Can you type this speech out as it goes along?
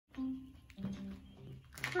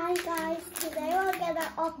Hi guys, today we're gonna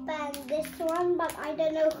open this one, but I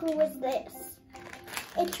don't know who is this.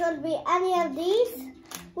 It should be any of these,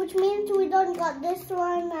 which means we don't got this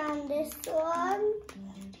one and this one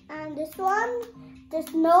and this one.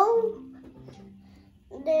 There's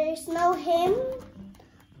no him,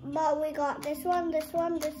 but we got this one, this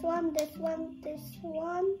one, this one, this one, this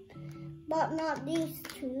one, but not these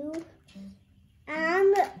two.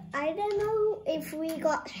 And I don't know if we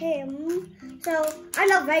got him, so I'm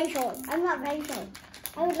not very sure. I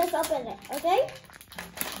will just open it, okay?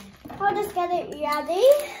 I'll just get it ready.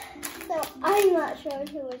 So I'm not sure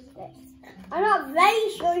who is this. I'm not very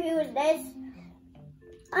sure who is this.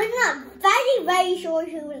 I'm not very sure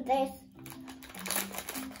who is this.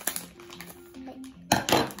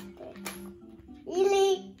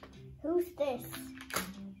 Really? Who's this?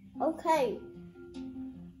 Okay.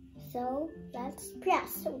 So let's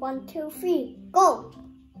press 1, 2, 3, go!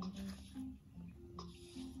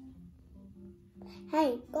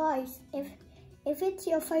 Hey guys, if it's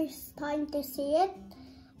your first time to see it,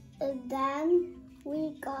 then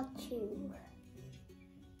we got you.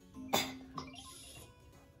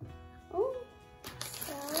 Oh,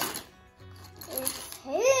 so it's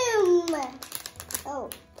him. Oh,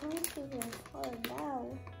 don't even fall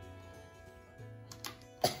down.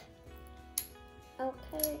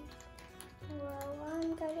 Okay. Well,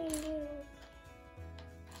 I'm getting you.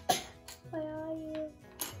 Where are you?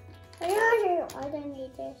 Where are you? I don't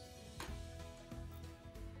need this.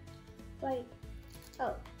 Wait.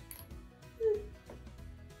 Oh.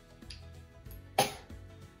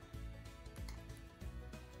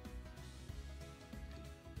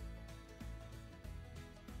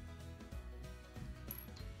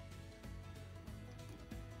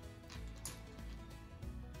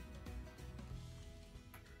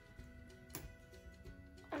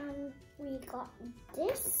 And we got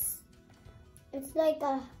this. It's like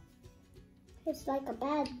a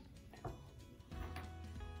bed,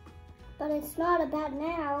 but it's not a bed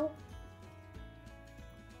now.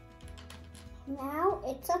 Now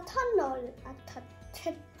it's a tunnel,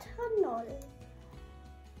 tunnel.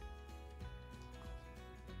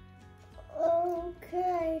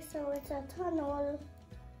 Okay, so it's a tunnel.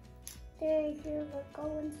 There you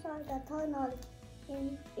go inside the tunnel.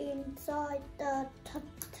 Inside the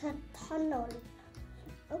tunnel.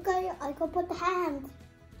 Okay, I can put the hand.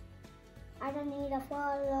 I don't need to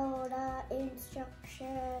follow the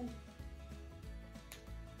instruction.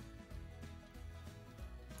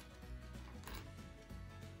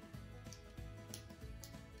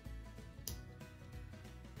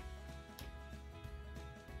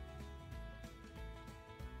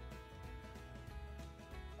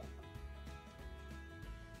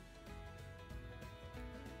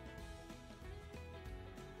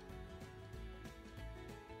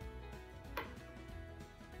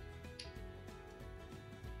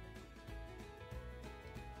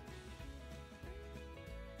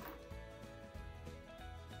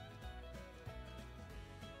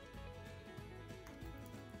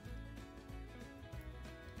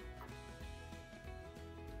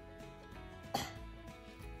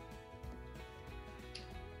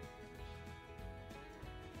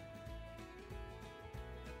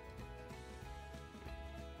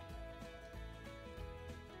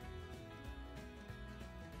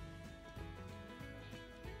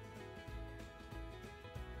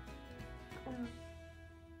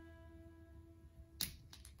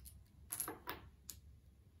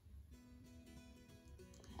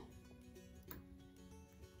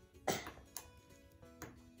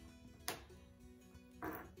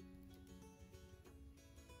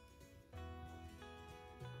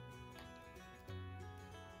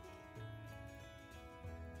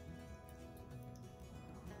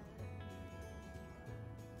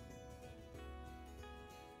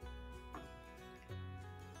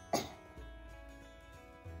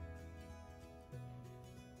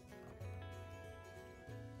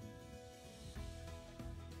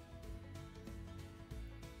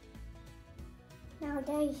 Now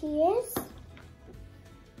there he is.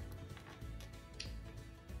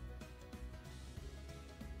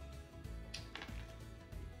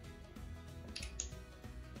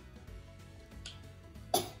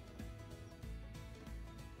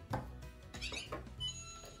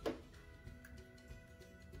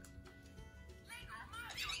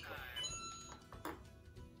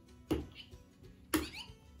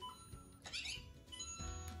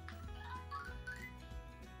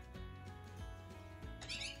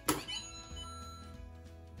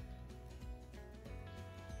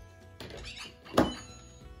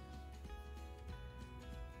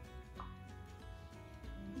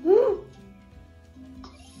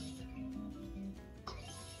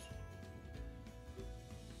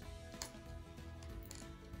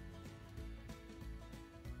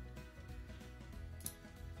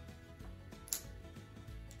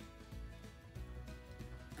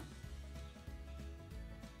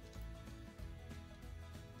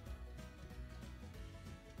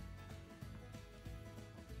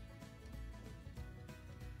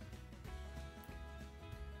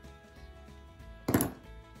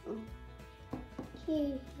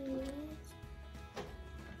 It's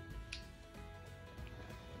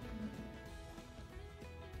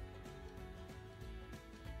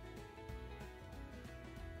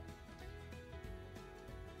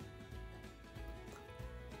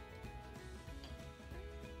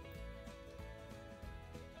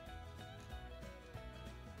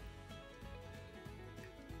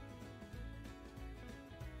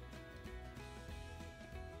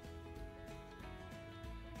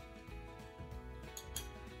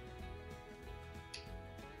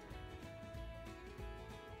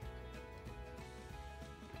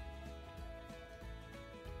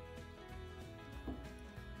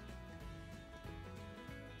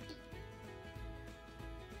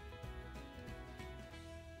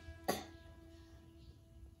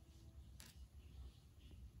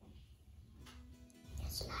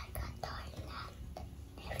like a toilet.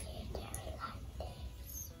 If you do it like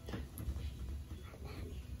this,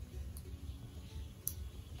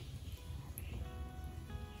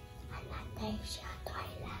 and then there's your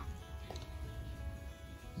toilet.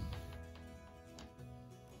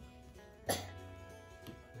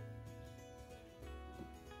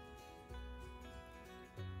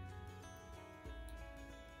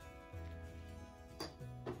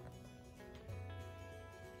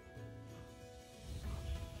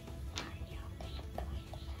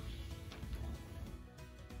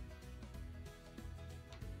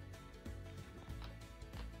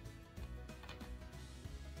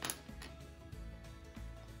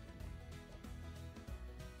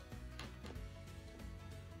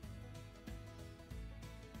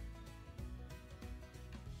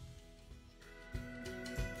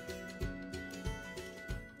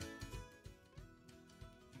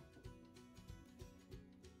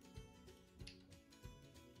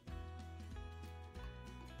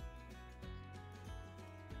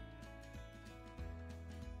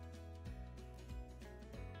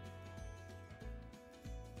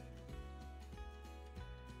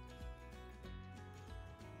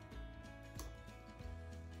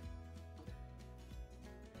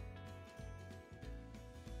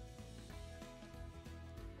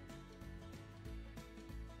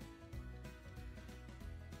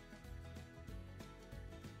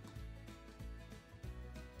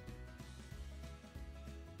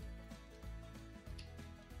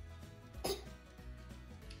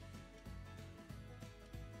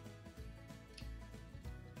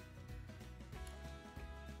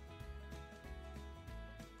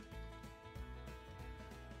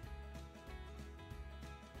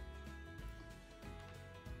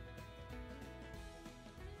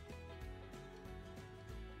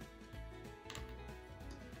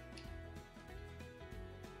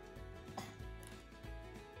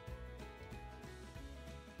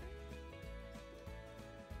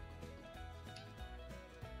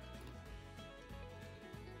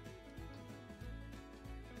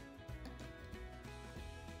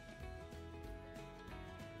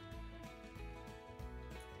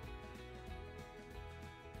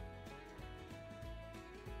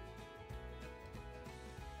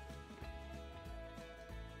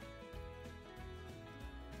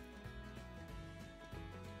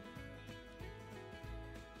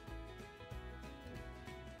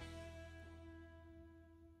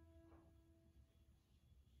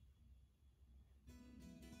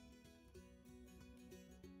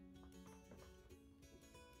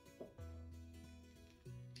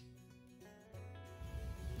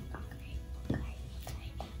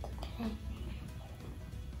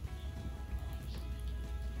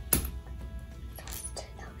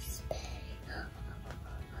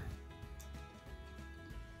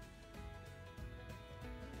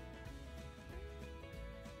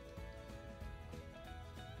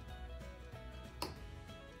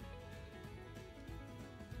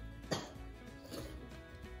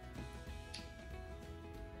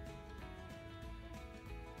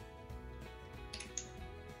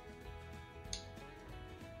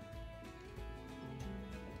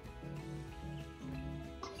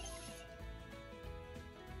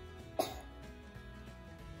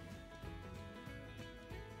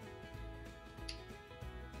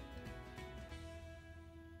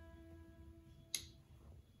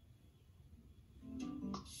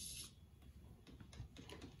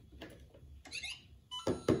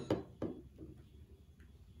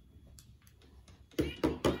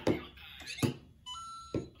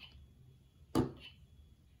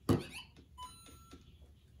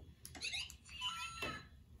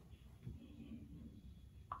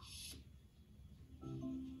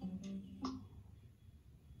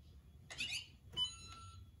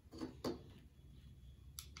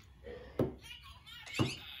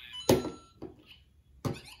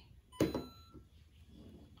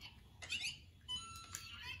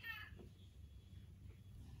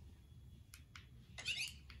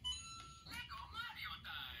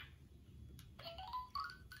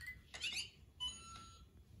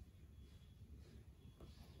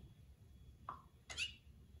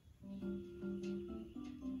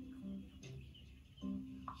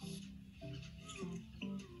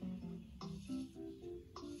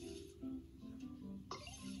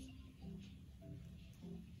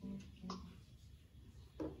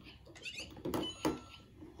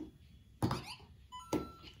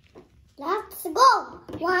 let's go.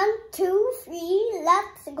 1, 2, 3,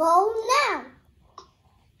 let's go now.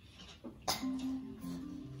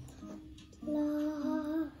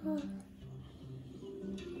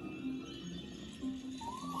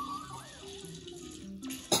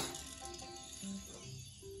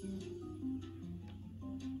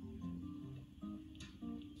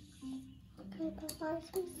 Okay, but I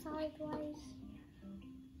see sideways.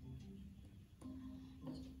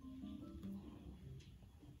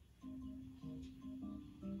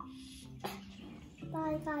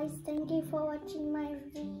 Bye guys, thank you for watching my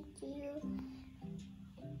video.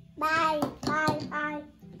 Bye, bye, bye.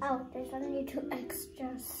 Oh, there's only 2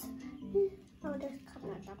 extras. Oh, there's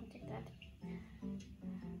camera down to that.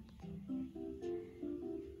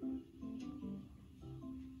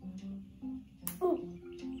 Oh,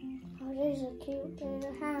 there's a cute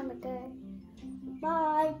little hamburger.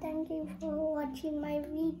 Bye, thank you for watching my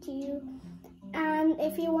video. And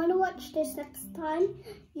if you want to watch this next time,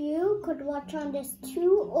 you could watch on this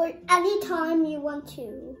too, or anytime you want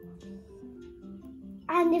to.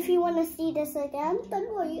 And if you want to see this again, don't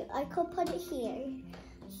worry, I could put it here.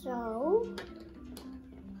 So,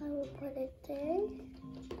 I will put it there.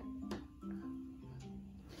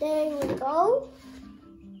 There we go.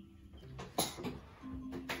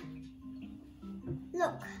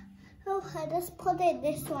 Look, I just put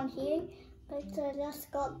this one here, but I just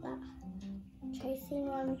got that chasing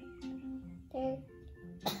one there.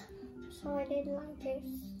 So I did like this.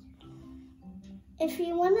 If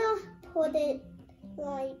you want to put it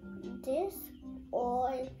like this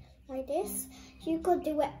or like this, you could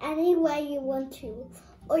do it any way you want to,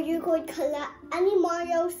 or you could collect any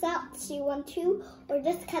Mario sets you want to, or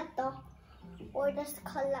just collect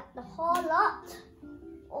the whole lot.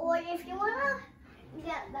 Or if you wanna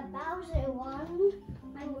get the Bowser one,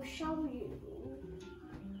 I will show you.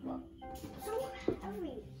 So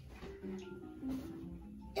heavy.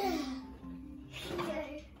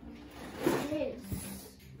 Here it is.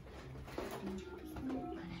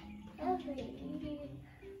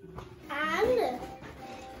 And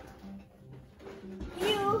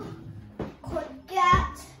you could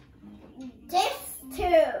get this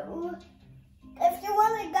too. If you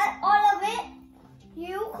want to get all of it,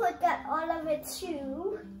 you could get all of it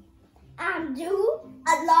too and do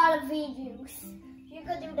a lot of videos. You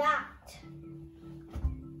could do that.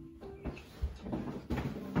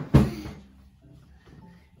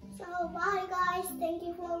 So bye guys, thank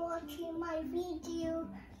you for watching my video.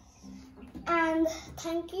 And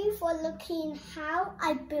thank you for looking how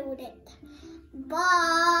I build it.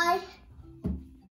 Bye.